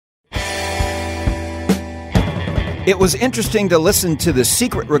It was interesting to listen to the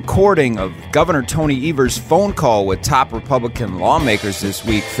secret recording of Governor Tony Evers' phone call with top Republican lawmakers this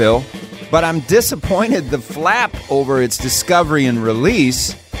week, Phil. But I'm disappointed the flap over its discovery and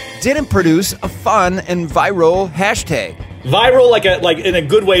release didn't produce a fun and viral hashtag. Viral like in a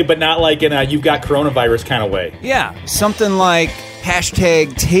good way, but not like in a you've got coronavirus kind of way. Yeah, something like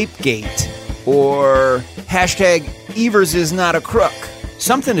hashtag Tapegate or hashtag Evers is not a crook.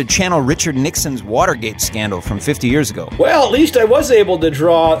 Something to channel Richard Nixon's Watergate scandal from 50 years ago. Well, at least I was able to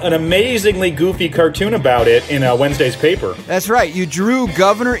draw an amazingly goofy cartoon about it in Wednesday's paper. That's right. You drew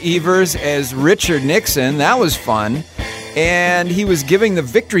Governor Evers as Richard Nixon. That was fun. And he was giving the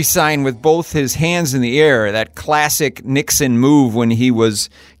victory sign with both his hands in the air, that classic Nixon move when he was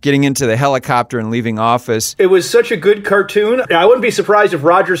getting into the helicopter and leaving office. It was such a good cartoon. I wouldn't be surprised if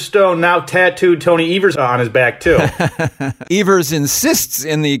Roger Stone now tattooed Tony Evers on his back, too. Evers insists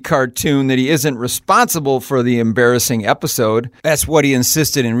in the cartoon that he isn't responsible for the embarrassing episode. That's what he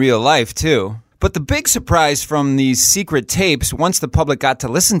insisted in real life, too. But the big surprise from these secret tapes, once the public got to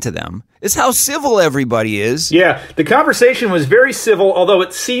listen to them, is how civil everybody is. Yeah, the conversation was very civil, although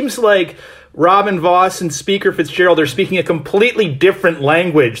it seems like Robin Vos and Speaker Fitzgerald are speaking a completely different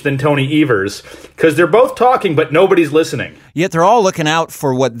language than Tony Evers, because they're both talking, but nobody's listening. Yet they're all looking out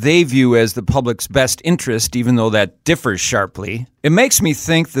for what they view as the public's best interest, even though that differs sharply. It makes me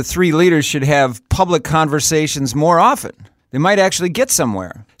think the three leaders should have public conversations more often. They might actually get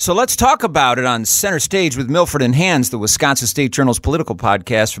somewhere. So let's talk about it on Center Stage with Milford and Hands, the Wisconsin State Journal's political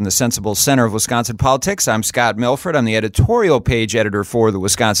podcast from the Sensible Center of Wisconsin Politics. I'm Scott Milford. I'm the editorial page editor for the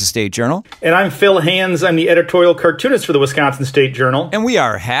Wisconsin State Journal. And I'm Phil Hands. I'm the editorial cartoonist for the Wisconsin State Journal. And we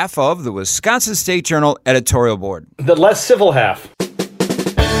are half of the Wisconsin State Journal editorial board. The less civil half.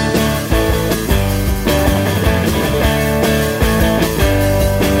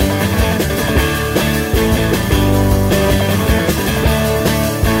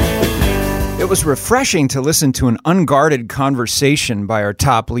 It was refreshing to listen to an unguarded conversation by our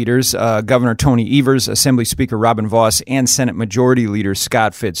top leaders, Governor Tony Evers, Assembly Speaker Robin Vos, and Senate Majority Leader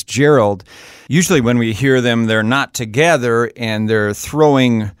Scott Fitzgerald. Usually when we hear them, they're not together and they're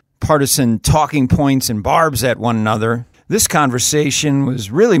throwing partisan talking points and barbs at one another. This conversation was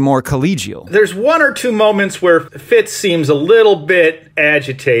really more collegial. There's one or two moments where Fitz seems a little bit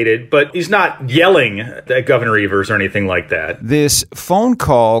agitated, but he's not yelling at Governor Evers or anything like that. This phone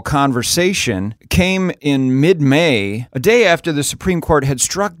call conversation came in mid-May, a day after the Supreme Court had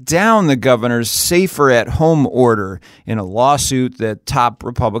struck down the governor's safer-at-home order in a lawsuit that top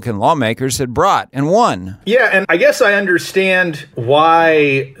Republican lawmakers had brought and won. Yeah, and I guess I understand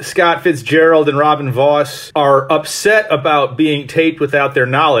why Scott Fitzgerald and Robin Vos are upset about being taped without their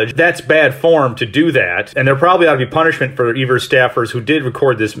knowledge. That's bad form to do that, and there probably ought to be punishment for Evers staffers who did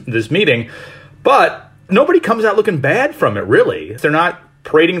record this meeting, but nobody comes out looking bad from it, really. They're not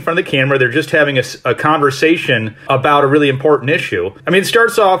parading in front of the camera. They're just having a conversation about a really important issue. I mean, it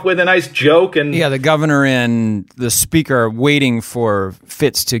starts off with a nice joke. And yeah, the governor and the speaker are waiting for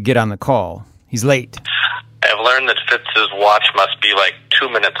Fitz to get on the call. He's late. I've learned that Fitz's watch must be like 2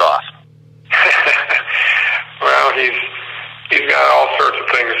 minutes off. Well, he's got all sorts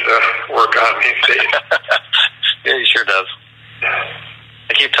of things to work on these days. Yeah, he sure does.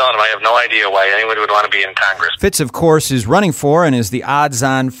 I keep telling him I have no idea why anyone would want to be in Congress. Fitz, of course, is running for and is the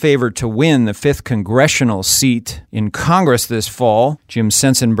odds-on favorite to win the 5th congressional seat in Congress this fall. Jim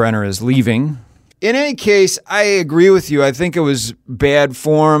Sensenbrenner is leaving. In any case, I agree with you. I think it was bad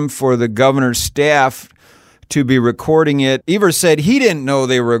form for the governor's staff to be recording it. Evers said he didn't know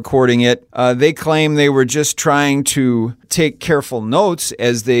they were recording it. They claim they were just trying to take careful notes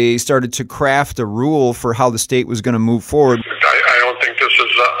as they started to craft a rule for how the state was going to move forward. I don't think this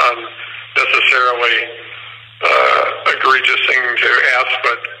is necessarily egregious thing to ask,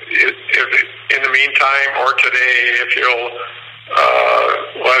 but if in the meantime or today, if you'll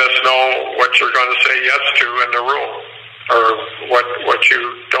let us know what you're going to say yes to in the rule, or what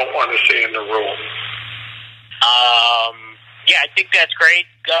you don't want to see in the rule. Yeah, I think that's great,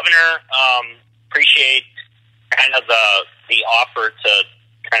 Governor. Appreciate kind of the offer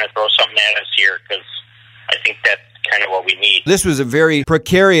to kind of throw something at us here, because I think that's kind of what we need. This was a very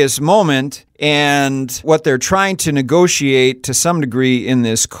precarious moment, and what they're trying to negotiate to some degree in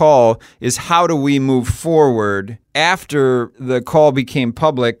this call is how do we move forward. After the call became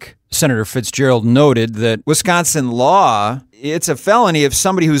public, Senator Fitzgerald noted that Wisconsin law, it's a felony if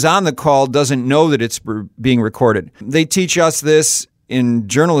somebody who's on the call doesn't know that it's being recorded. They teach us this in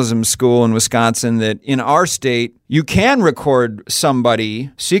journalism school in Wisconsin that in our state, you can record somebody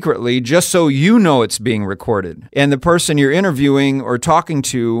secretly just so you know it's being recorded. And the person you're interviewing or talking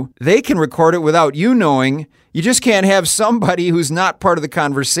to, they can record it without you knowing. You just can't have somebody who's not part of the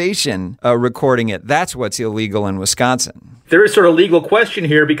conversation recording it. That's what's illegal in Wisconsin. There is sort of a legal question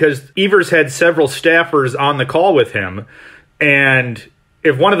here because Evers had several staffers on the call with him. And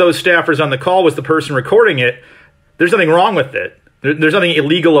if one of those staffers on the call was the person recording it, there's nothing wrong with it. There's nothing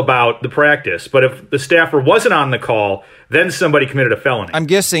illegal about the practice. But if the staffer wasn't on the call, then somebody committed a felony. I'm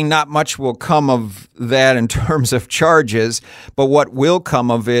guessing not much will come of that in terms of charges, but what will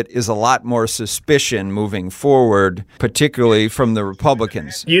come of it is a lot more suspicion moving forward, particularly from the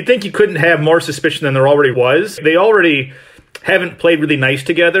Republicans. You'd think you couldn't have more suspicion than there already was. They already haven't played really nice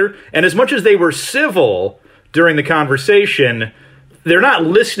together. And as much as they were civil during the conversation, they're not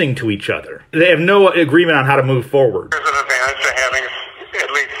listening to each other. They have no agreement on how to move forward. There's an advantage to having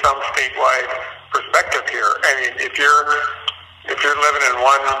at least some statewide perspective here. I mean, if you're living in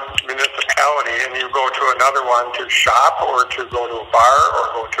one municipality and you go to another one to shop or to go to a bar or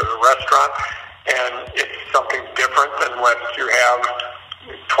go to a restaurant, and it's something different than what you have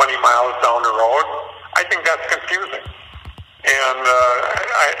 20 miles down the road, I think that's confusing. And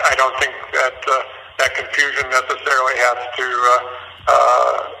I don't think that that confusion necessarily has to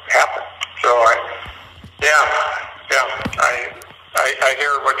happen. So I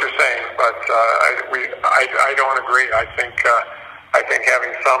hear what you're saying, but I don't agree. I think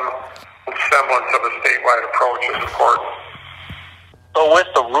having some semblance of a statewide approach is important. So with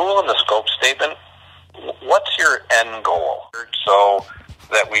the rule and the scope statement, what's your end goal? So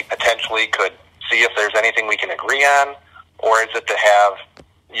that we potentially could see if there's anything we can agree on, or is it to have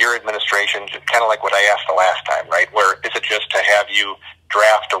your administration, kind of like what I asked the last time, right? Where is it just to have you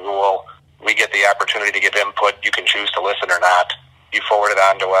draft a rule, we get the opportunity to give input, you can choose to listen or not, you forward it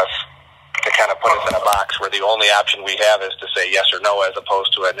on to us to kind of put us in a box where the only option we have is to say yes or no as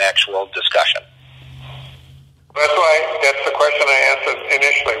opposed to an actual discussion? That's the question I answered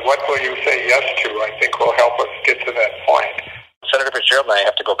initially. What will you say yes to, I think will help us get to that point. Senator Fitzgerald and I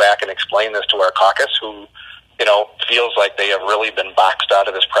have to go back and explain this to our caucus, who feels like they have really been boxed out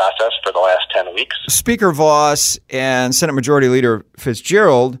of this process for the last 10 weeks. Speaker Vos and Senate Majority Leader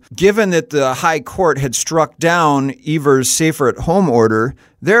Fitzgerald, given that the High Court had struck down Evers' safer-at-home order,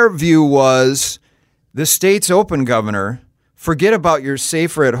 their view was, the state's open, Governor. Forget about your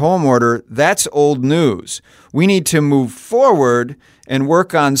safer-at-home order. That's old news. We need to move forward and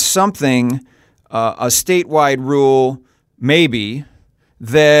work on something, a statewide rule, maybe,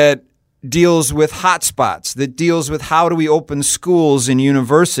 that deals with hotspots, that deals with how do we open schools and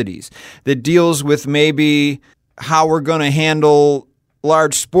universities, that deals with maybe how we're going to handle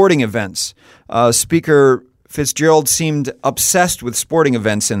large sporting events. Speaker Fitzgerald seemed obsessed with sporting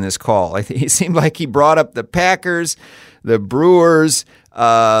events in this call. He seemed like he brought up the Packers, the Brewers,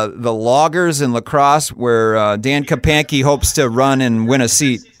 the Loggers in lacrosse, where Dan Kapanke hopes to run and win a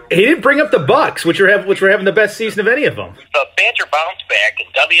seat. He didn't bring up the Bucks, which were having the best season of any of them. The Badger bounce back and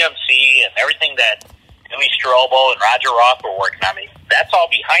WMC and everything that Louis Strobel and Roger Roth were working on, that's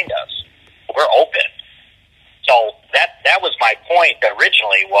all behind us. We're open. So that was my point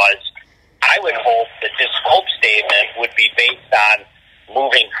originally, was I would hope that this scope statement would be based on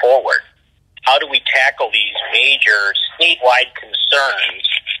moving forward. How do we tackle these major statewide concerns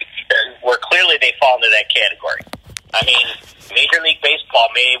where clearly they fall into that category? I mean, Major League Baseball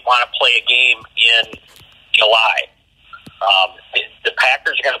may want to play a game in July. The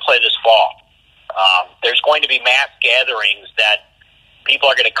Packers are going to play this fall. There's going to be mass gatherings that people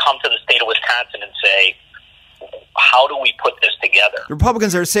are going to come to the state of Wisconsin and say, how do we put this together?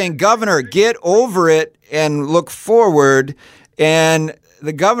 Republicans are saying, Governor, get over it and look forward. And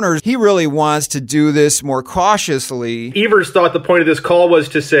the governor, he really wants to do this more cautiously. Evers thought the point of this call was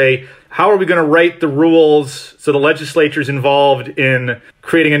to say, how are we going to write the rules so the legislature's involved in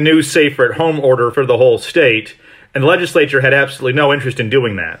creating a new safer-at-home order for the whole state? And the legislature had absolutely no interest in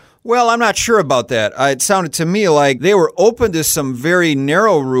doing that. Well, I'm not sure about that. It sounded to me like they were open to some very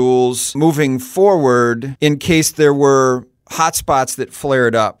narrow rules moving forward in case there were hotspots that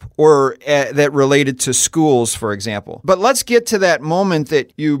flared up or that related to schools, for example. But let's get to that moment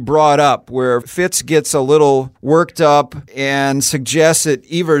that you brought up where Fitz gets a little worked up and suggests that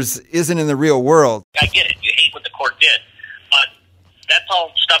Evers isn't in the real world. I get it. You hate what the court did. But that's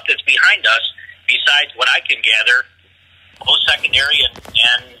all stuff that's behind us besides what I can gather, post-secondary and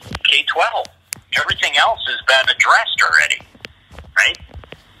K-12. Everything else has been addressed already, right?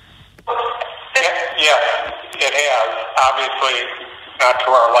 Yes, it has. Obviously, not to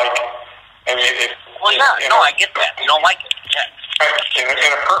our liking. I mean, I get that. You don't like it. Yeah.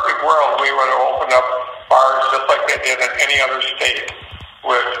 In a perfect world, we would have opened up bars just like they did in any other state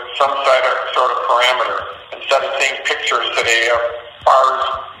with some sort of parameter, instead of seeing pictures today of bars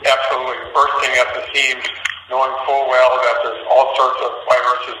absolutely bursting at the seams, knowing full well that there's all sorts of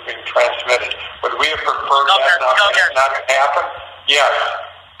viruses being transmitted. Would we have preferred that not to happen? Yes.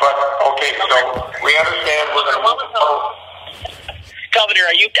 But, okay, so we understand we're going to move forward. Governor,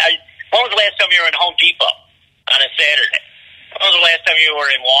 when was the last time you were in Home Depot on a Saturday? When was the last time you were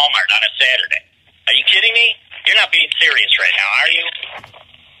in Walmart on a Saturday? Are you kidding me? You're not being serious right now, are you?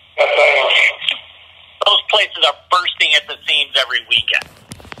 Yes, I am. Those places are bursting at the seams every weekend.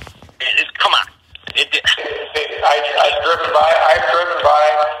 Come on. I've driven by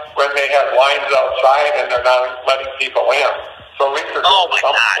when they had lines outside and they're not letting people in. So at least they're doing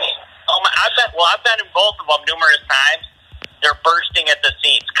something. Gosh. I've been in both of them numerous times. They're bursting at the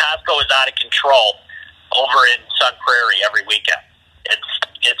seams. Costco is out of control over in Sun Prairie every weekend.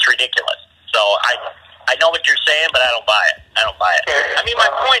 It's ridiculous. So I know what you're saying, but I don't buy it. I mean, my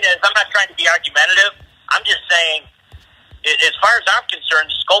point is, I'm not trying to be argumentative. I'm just saying, as far as I'm concerned,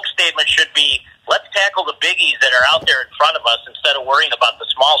 the scope statement should be, let's tackle the biggies that are out there in front of us instead of worrying about the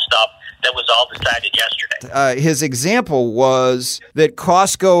small stuff that was all decided yesterday. His example was that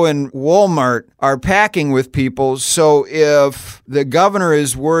Costco and Walmart are packing with people, so if the governor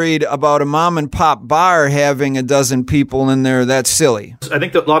is worried about a mom-and-pop bar having a dozen people in there, that's silly. I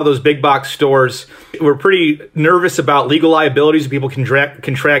think that a lot of those big box stores were pretty nervous about legal liabilities of people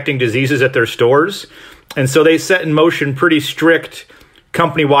contracting diseases at their stores, and so they set in motion pretty strict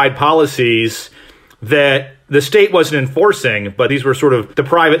company-wide policies that the state wasn't enforcing, but these were sort of the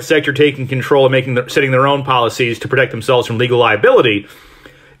private sector taking control and setting their own policies to protect themselves from legal liability.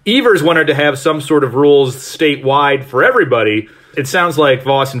 Evers wanted to have some sort of rules statewide for everybody. It sounds like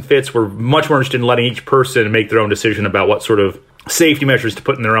Vos and Fitz were much more interested in letting each person make their own decision about what sort of safety measures to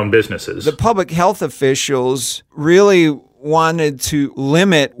put in their own businesses. The public health officials really wanted to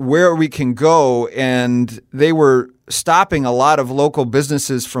limit where we can go, and they were stopping a lot of local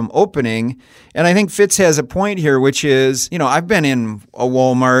businesses from opening. And I think Fitz has a point here, which is, I've been in a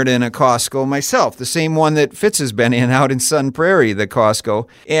Walmart and a Costco myself, the same one that Fitz has been in out in Sun Prairie, the Costco.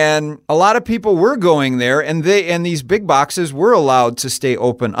 And a lot of people were going there, and these big boxes were allowed to stay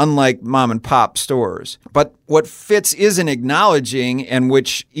open, unlike mom and pop stores. But what Fitz isn't acknowledging, and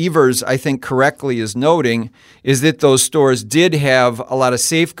which Evers, I think, correctly is noting, is that those stores did have a lot of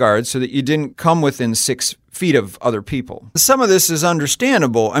safeguards so that you didn't come within 6 feet of other people. Some of this is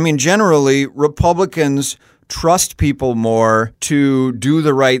understandable. I mean, generally, Republicans trust people more to do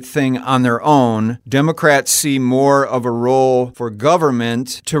the right thing on their own. Democrats see more of a role for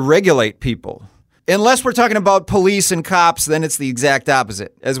government to regulate people. Unless we're talking about police and cops, then it's the exact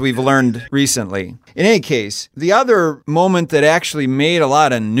opposite, as we've learned recently. In any case, the other moment that actually made a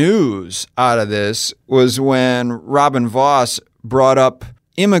lot of news out of this was when Robin Vos brought up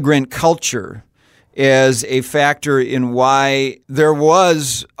immigrant culture as a factor in why there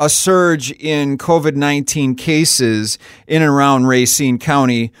was a surge in COVID-19 cases in and around Racine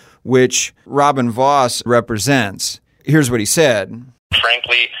County, which Robin Vos represents. Here's what he said.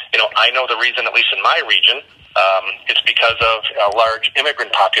 Frankly, I know the reason, at least in my region, it's because of a large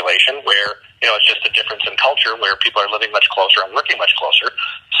immigrant population where, it's just a difference in culture where people are living much closer and working much closer.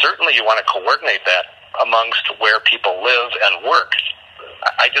 Certainly you want to coordinate that amongst where people live and work.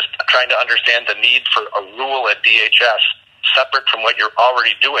 I just trying to understand the need for a rule at DHS separate from what you're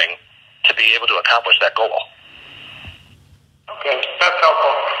already doing to be able to accomplish that goal. Okay, that's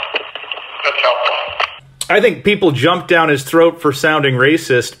helpful. I think people jump down his throat for sounding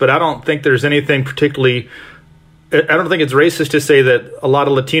racist, but I don't think there's anything particularly... I don't think it's racist to say that a lot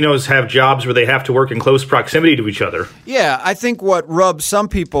of Latinos have jobs where they have to work in close proximity to each other. Yeah, I think what rubs some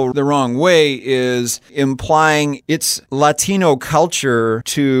people the wrong way is implying it's Latino culture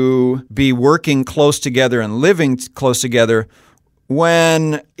to be working close together and living close together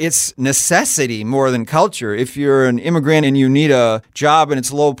when it's necessity more than culture. If you're an immigrant and you need a job and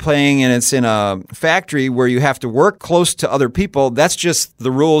it's low paying and it's in a factory where you have to work close to other people, that's just the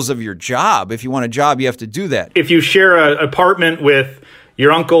rules of your job. If you want a job, you have to do that. If you share an apartment with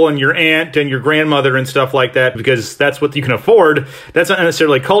your uncle and your aunt and your grandmother and stuff like that, because that's what you can afford, that's not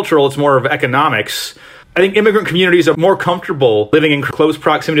necessarily cultural, it's more of economics. I think immigrant communities are more comfortable living in close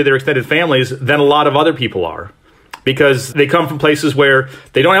proximity to their extended families than a lot of other people are, because they come from places where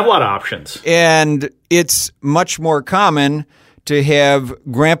they don't have a lot of options. And it's much more common to have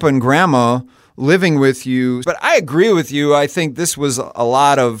grandpa and grandma living with you. But I agree with you. I think this was a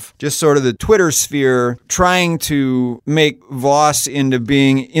lot of just sort of the Twitter sphere trying to make Vos into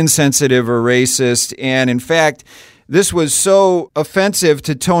being insensitive or racist. And in fact, this was so offensive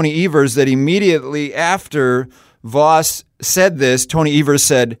to Tony Evers that immediately after Vos said this, Tony Evers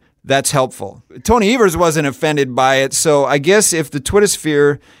said, "That's helpful." Tony Evers wasn't offended by it, so I guess if the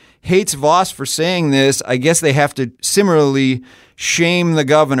Twittersphere hates Vos for saying this, I guess they have to similarly shame the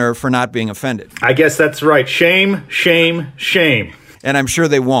governor for not being offended. I guess that's right. Shame, shame, shame. And I'm sure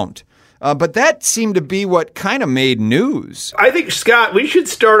they won't. But that seemed to be what kind of made news. I think, Scott, we should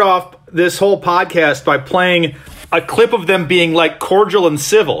start off this whole podcast by playing a clip of them being like cordial and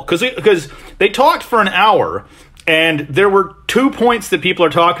civil. Because they talked for an hour, and there were 2 points that people are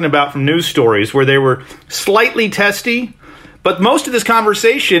talking about from news stories where they were slightly testy. But most of this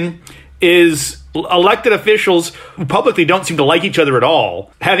conversation is elected officials who publicly don't seem to like each other at all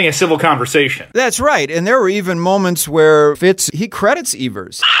having a civil conversation. That's right. And there were even moments where Fitz, he credits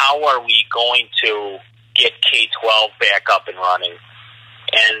Evers. How are we going to get K-12 back up and running?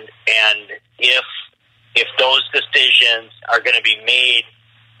 And if those decisions are going to be made,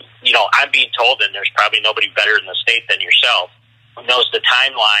 you know, I'm being told, and there's probably nobody better in the state than yourself, who knows the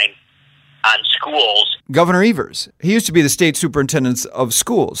timeline on schools. Governor Evers. He used to be the state superintendent of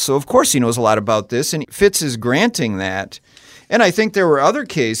schools, so of course he knows a lot about this, and Fitz is granting that. And I think there were other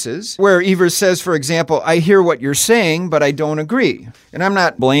cases where Evers says, for example, "I hear what you're saying, but I don't agree." And I'm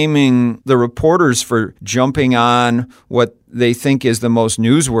not blaming the reporters for jumping on what they think is the most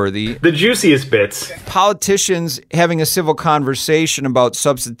newsworthy. The juiciest bits. Politicians having a civil conversation about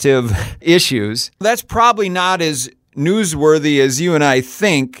substantive issues, that's probably not as newsworthy as you and I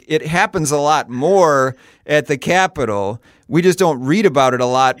think. It happens a lot more at the Capitol. We just don't read about it a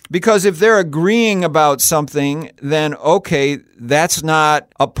lot because if they're agreeing about something, then okay, that's not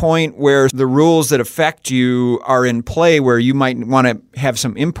a point where the rules that affect you are in play where you might want to have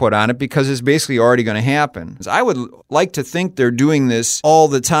some input on it because it's basically already going to happen. I would like to think they're doing this all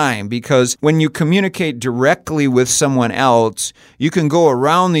the time because when you communicate directly with someone else, you can go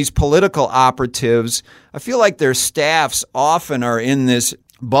around these political operatives. I feel like their staffs often are in this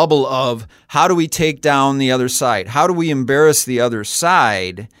bubble of how do we take down the other side? How do we embarrass the other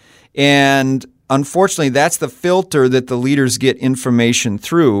side? And unfortunately, that's the filter that the leaders get information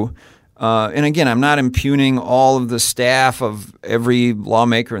through. And again, I'm not impugning all of the staff of every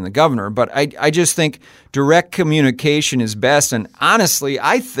lawmaker and the governor, but I just think direct communication is best. And honestly,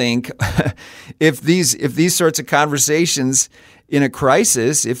 I think if these sorts of conversations in a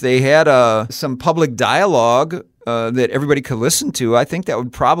crisis, if they had some public dialogue that everybody could listen to, I think that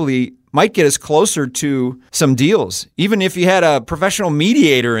would might get us closer to some deals. Even if you had a professional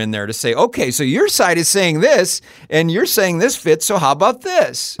mediator in there to say, okay, so your side is saying this, and you're saying this fits, so how about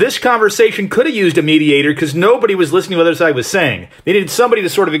this? This conversation could have used a mediator because nobody was listening to what the other side was saying. They needed somebody to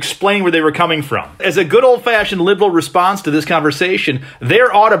sort of explain where they were coming from. As a good old-fashioned liberal response to this conversation,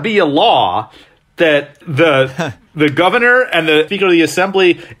 there ought to be a law that the governor and the Speaker of the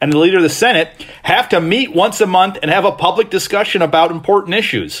Assembly and the leader of the Senate have to meet once a month and have a public discussion about important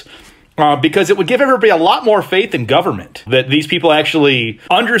issues. Because it would give everybody a lot more faith in government, that these people actually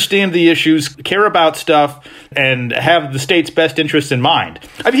understand the issues, care about stuff, and have the state's best interests in mind.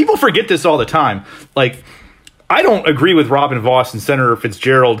 I mean, people forget this all the time. Like, I don't agree with Robin Vos and Senator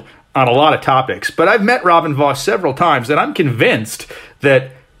Fitzgerald on a lot of topics, but I've met Robin Vos several times, and I'm convinced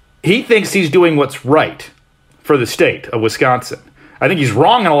that he thinks he's doing what's right for the state of Wisconsin. I think he's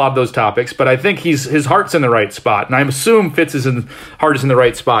wrong on a lot of those topics, but I think his heart's in the right spot. And I assume Fitz's heart is in the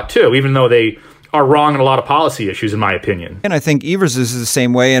right spot, too, even though they are wrong on a lot of policy issues, in my opinion. And I think Evers is the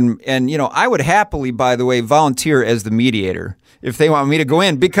same way. And you know, I would happily, by the way, volunteer as the mediator if they want me to go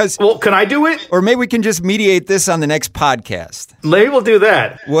in because... Well, can I do it? Or maybe we can just mediate this on the next podcast. Maybe we'll do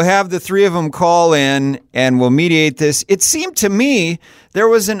that. We'll have the three of them call in and we'll mediate this. It seemed to me there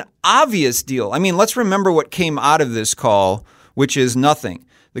was an obvious deal. I mean, let's remember what came out of this call, which is nothing.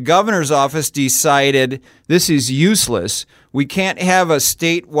 The governor's office decided this is useless. We can't have a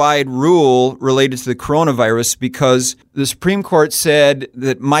statewide rule related to the coronavirus because the Supreme Court said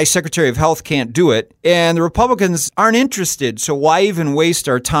that my Secretary of Health can't do it, and the Republicans aren't interested, so why even waste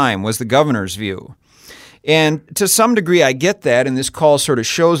our time, was the governor's view. And to some degree, I get that, and this call sort of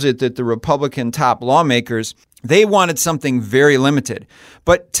shows it that the Republican top lawmakers, they wanted something very limited.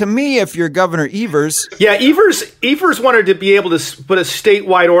 But to me, if you're Governor Evers... Yeah, Evers wanted to be able to put a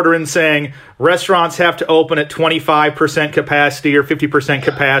statewide order in saying restaurants have to open at 25% capacity or 50%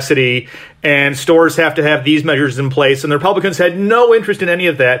 capacity, and stores have to have these measures in place. And the Republicans had no interest in any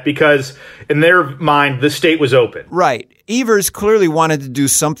of that because, in their mind, the state was open. Right. Evers clearly wanted to do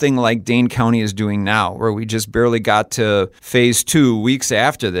something like Dane County is doing now, where we just barely got to phase 2 weeks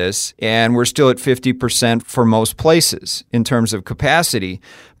after this, and we're still at 50% for most places in terms of capacity.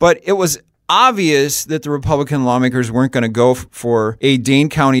 But it was obvious that the Republican lawmakers weren't going to go for a Dane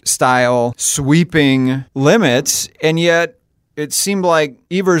County-style sweeping limits, and yet it seemed like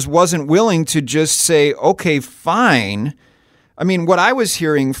Evers wasn't willing to just say, okay, fine. I mean, what I was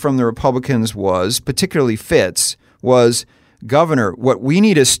hearing from the Republicans was, particularly Fitz, was, Governor, what we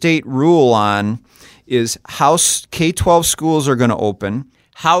need a state rule on is how K-12 schools are going to open,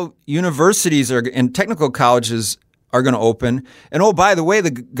 how universities and technical colleges are going to open. And oh, by the way,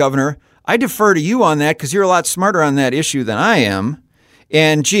 the Governor, I defer to you on that because you're a lot smarter on that issue than I am.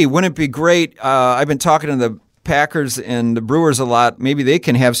 And gee, wouldn't it be great? I've been talking to the Packers and the Brewers a lot. Maybe they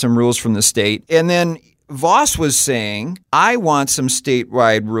can have some rules from the state. And then Voss was saying, I want some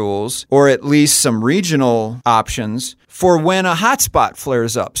statewide rules or at least some regional options for when a hotspot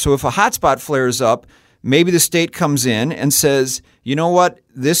flares up. So if a hotspot flares up, maybe the state comes in and says, you know what,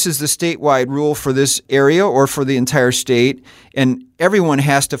 this is the statewide rule for this area or for the entire state, and everyone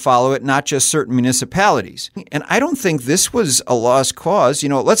has to follow it, not just certain municipalities. And I don't think this was a lost cause. You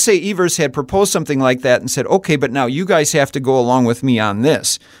know, let's say Evers had proposed something like that and said, okay, but now you guys have to go along with me on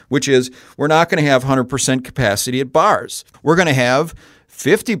this, which is we're not going to have 100% capacity at bars. We're going to have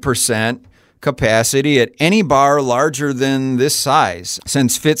 50% capacity at any bar larger than this size.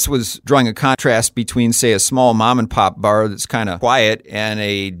 Since Fitz was drawing a contrast between, say, a small mom-and-pop bar that's kind of quiet and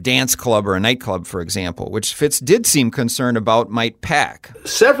a dance club or a nightclub, for example, which Fitz did seem concerned about might pack.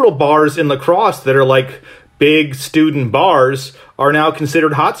 Several bars in La Crosse that are like big student bars are now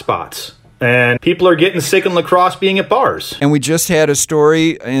considered hotspots. And people are getting sick in La Crosse being at bars. And we just had a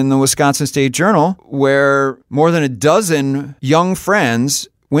story in the Wisconsin State Journal where more than a dozen young friends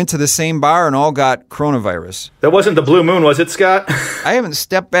went to the same bar and all got coronavirus. That wasn't the Blue Moon, was it, Scott? I haven't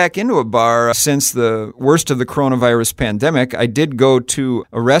stepped back into a bar since the worst of the coronavirus pandemic. I did go to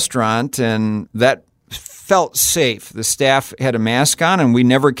a restaurant, and that felt safe. The staff had a mask on, and we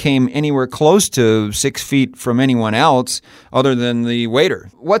never came anywhere close to 6 feet from anyone else other than the waiter.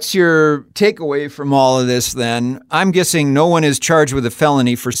 What's your takeaway from all of this, then? I'm guessing no one is charged with a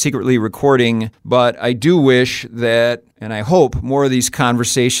felony for secretly recording, but I do wish that, and I hope, more of these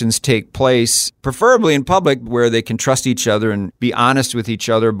conversations take place, preferably in public, where they can trust each other and be honest with each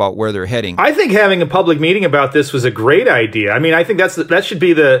other about where they're heading. I think having a public meeting about this was a great idea. I mean, I think that should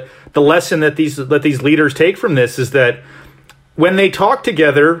be the lesson that these leaders take from this, is that when they talk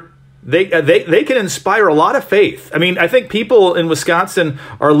together, they can inspire a lot of faith. I mean, I think people in Wisconsin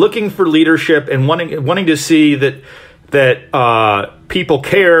are looking for leadership and wanting to see that people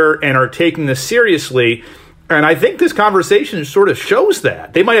care and are taking this seriously. And I think this conversation sort of shows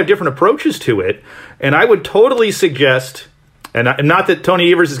that. They might have different approaches to it. And I would totally suggest, and not that Tony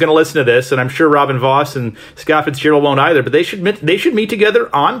Evers is going to listen to this, and I'm sure Robin Voss and Scott Fitzgerald won't either, but they should meet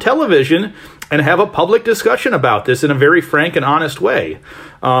together on television and have a public discussion about this in a very frank and honest way.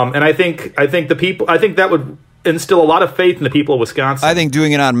 And I think that would instill a lot of faith in the people of Wisconsin. I think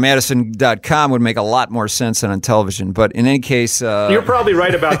doing it on Madison.com would make a lot more sense than on television. But in any case... You're probably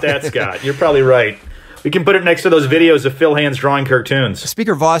right about that, Scott. You're probably right. We can put it next to those videos of Phil Hands drawing cartoons.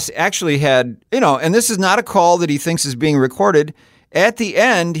 Speaker Voss actually had, and this is not a call that he thinks is being recorded. At the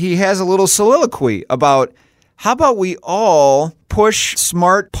end, he has a little soliloquy about how about we all push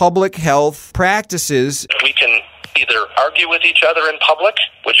smart public health practices. We can either argue with each other in public,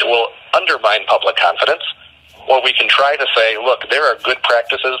 which will undermine public confidence, or we can try to say, look, there are good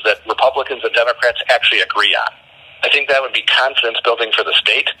practices that Republicans and Democrats actually agree on. I think that would be confidence building for the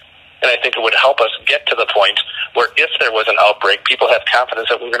state. And I think it would help us get to the point where if there was an outbreak, people have confidence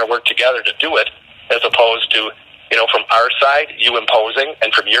that we're going to work together to do it, as opposed to, from our side, you imposing,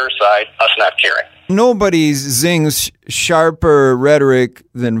 and from your side, us not caring. Nobody zings sharper rhetoric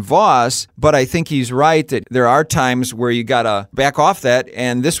than Voss, but I think he's right that there are times where you got to back off that,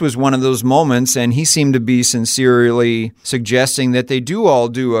 and this was one of those moments, and he seemed to be sincerely suggesting that they do all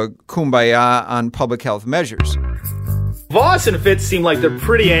do a kumbaya on public health measures. Voss and Fitz seem like they're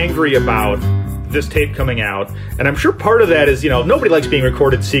pretty angry about this tape coming out, and I'm sure part of that is, nobody likes being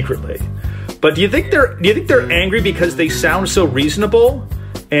recorded secretly. But do you think they're angry because they sound so reasonable?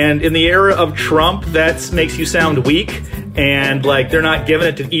 And in the era of Trump, that makes you sound weak, and like they're not giving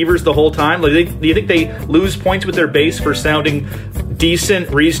it to Evers the whole time? Like, do you think they lose points with their base for sounding decent,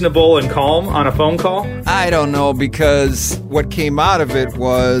 reasonable, and calm on a phone call? I don't know, because what came out of it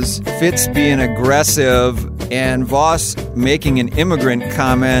was Fitz being aggressive and Voss making an immigrant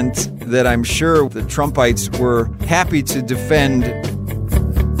comment that I'm sure the Trumpites were happy to defend.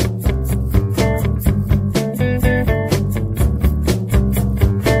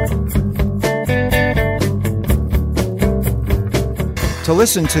 To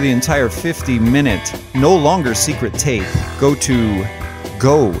listen to the entire 50-minute, no longer secret tape, go to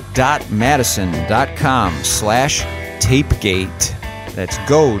go.madison.com/tapegate. That's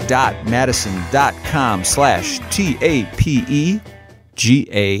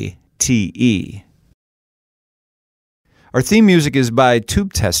go.madison.com/TAPEGATE. Our theme music is by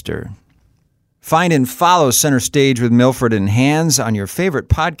Tube Tester. Find and follow Center Stage with Milford and Hands on your favorite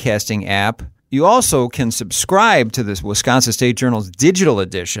podcasting app. You also can subscribe to this Wisconsin State Journal's digital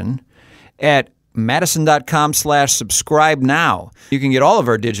edition at madison.com/subscribe now. You can get all of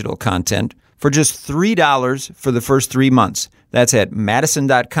our digital content for just $3 for the first 3 months. That's at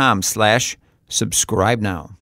madison.com/subscribe now.